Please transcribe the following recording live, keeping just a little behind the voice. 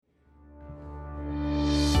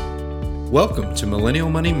Welcome to Millennial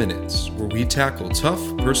Money Minutes, where we tackle tough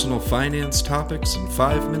personal finance topics in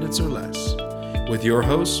 5 minutes or less. With your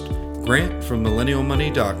host, Grant from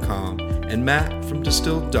MillennialMoney.com and Matt from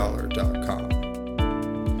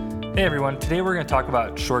DistilledDollar.com. Hey everyone, today we're going to talk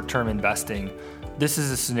about short-term investing. This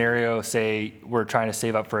is a scenario, say we're trying to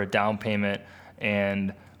save up for a down payment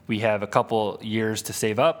and we have a couple years to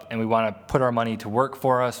save up and we want to put our money to work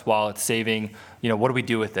for us while it's saving. What do we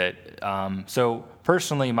do with it? So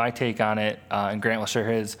personally, my take on it, and Grant will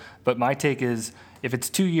share his, but my take is if it's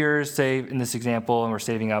 2 years, say in this example, and we're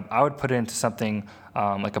saving up, I would put it into something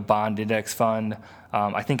like a bond index fund.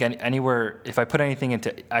 I think anywhere, if I put anything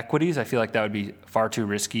into equities, I feel like that would be far too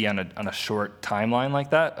risky on a short timeline like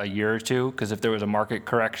that, a year or two, because if there was a market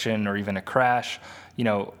correction or even a crash,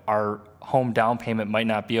 our home down payment might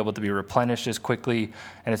not be able to be replenished as quickly,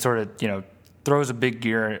 and it sort of, throws a big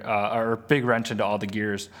gear or a big wrench into all the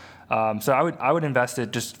gears. So I would invest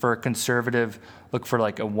it just for a conservative, look for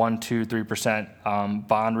like a 1-3%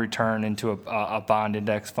 bond return into a bond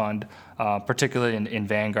index fund, particularly in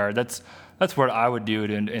Vanguard. That's what I would do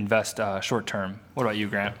to invest short term. What about you,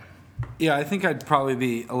 Grant? Yeah, I think I'd probably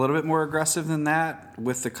be a little bit more aggressive than that,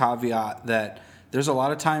 with the caveat that there's a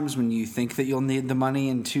lot of times when you think that you'll need the money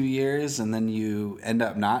in 2 years and then you end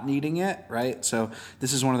up not needing it, right? So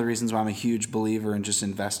this is one of the reasons why I'm a huge believer in just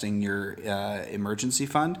investing your emergency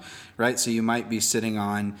fund, right? So you might be sitting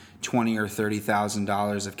on $20,000 or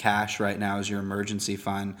 $30,000 of cash right now as your emergency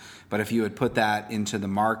fund, but if you would put that into the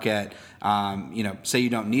market, say you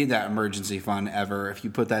don't need that emergency fund ever, if you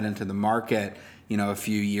put that into the market, a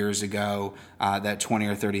few years ago, that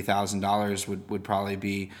 $20,000 or $30,000 would probably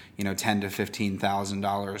be, $10,000 to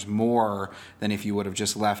 $15,000 more than if you would have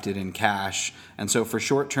just left it in cash. And so for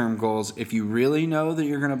short-term goals, if you really know that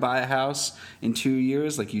you're going to buy a house in 2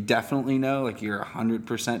 years, like you definitely know, like you're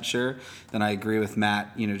 100% sure, then I agree with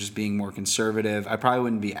Matt, just being more conservative. I probably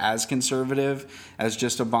wouldn't be as conservative as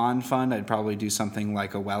just a bond fund. I'd probably do something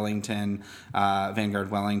like a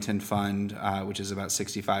Vanguard Wellington fund, which is about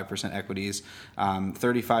 65% equities.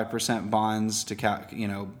 35% bonds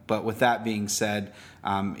but with that being said,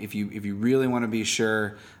 if you really want to be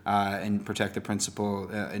sure and protect the principal,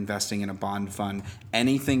 investing in a bond fund,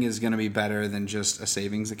 anything is going to be better than just a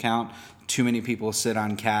savings account. Too many people sit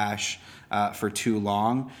on cash for too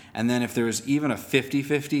long. And then if there's even a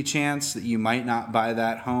 50-50 chance that you might not buy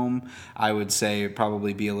that home, I would say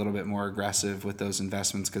probably be a little bit more aggressive with those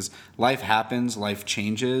investments, because life happens, life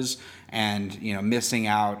changes, and missing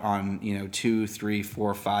out on 2, 3,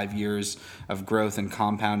 4, 5 years of growth and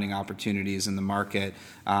compounding opportunities in the market,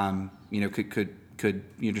 could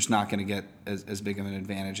you're just not going to get as big of an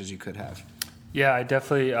advantage as you could have. Yeah, I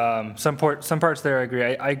definitely, some parts there I agree.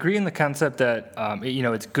 I agree in the concept that,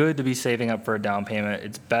 it's good to be saving up for a down payment.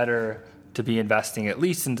 It's better to be investing at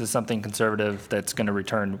least into something conservative that's going to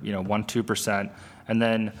return, 1-2%. And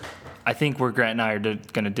then I think where Grant and I are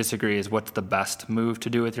going to disagree is what's the best move to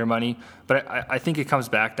do with your money. But I think it comes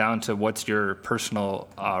back down to what's your personal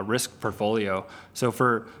risk portfolio. So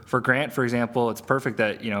for Grant, for example, it's perfect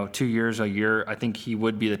that, 2 years, a year, I think he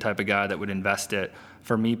would be the type of guy that would invest it.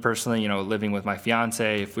 For me personally, living with my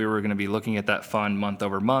fiance, if we were going to be looking at that fund month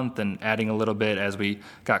over month and adding a little bit as we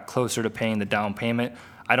got closer to paying the down payment,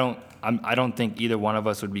 I don't think either one of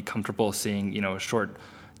us would be comfortable seeing, a short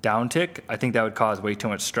downtick. I think that would cause way too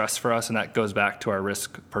much stress for us, and that goes back to our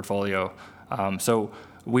risk portfolio. So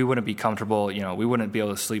we wouldn't be comfortable, we wouldn't be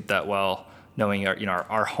able to sleep that well knowing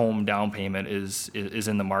our home down payment is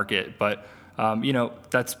in the market. But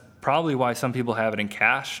that's probably why some people have it in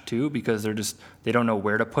cash too, because they don't know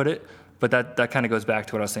where to put it. But that kind of goes back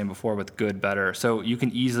to what I was saying before with good, better. So you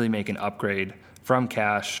can easily make an upgrade from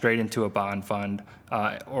cash straight into a bond fund,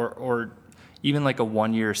 or even like a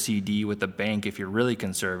 1-year CD with the bank if you're really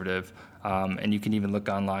conservative. And you can even look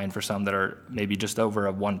online for some that are maybe just over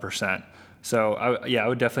a 1%. So I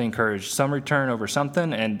would definitely encourage some return over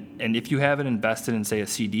something. And if you have it invested in, say, a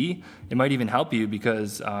CD, it might even help you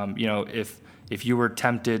because, if you were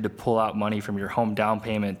tempted to pull out money from your home down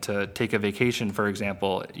payment to take a vacation, for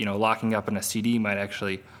example, locking up in a CD might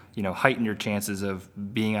actually, heighten your chances of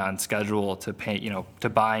being on schedule to pay, to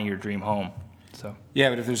buying your dream home. So yeah,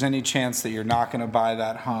 but if there's any chance that you're not going to buy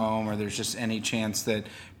that home, or there's just any chance that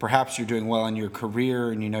perhaps you're doing well in your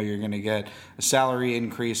career and you know you're going to get a salary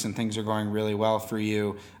increase and things are going really well for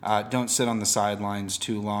you, don't sit on the sidelines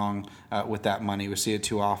too long with that money. We see it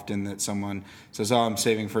too often that someone says, I'm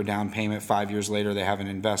saving for a down payment. 5 years later, they haven't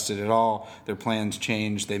invested at all. Their plans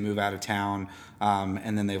change. They move out of town.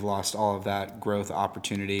 And then they've lost all of that growth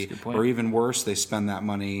opportunity. Or even worse, they spend that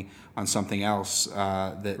money on something else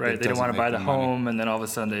that right. They don't want to buy the home, and then all of a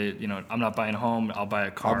sudden I'm not buying a home. I'll buy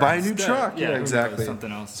a car. I'll buy a new truck. Yeah, exactly.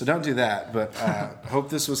 Something else. So don't do that. But hope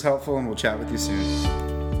this was helpful, and we'll chat with you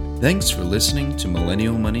soon. Thanks for listening to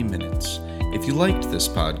Millennial Money Minutes. If you liked this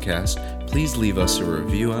podcast, please leave us a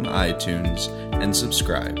review on iTunes and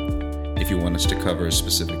subscribe. If you want us to cover a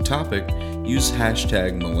specific topic, use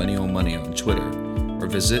 #MillennialMoney on Twitter or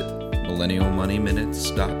visit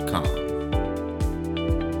millennialmoneyminutes.com.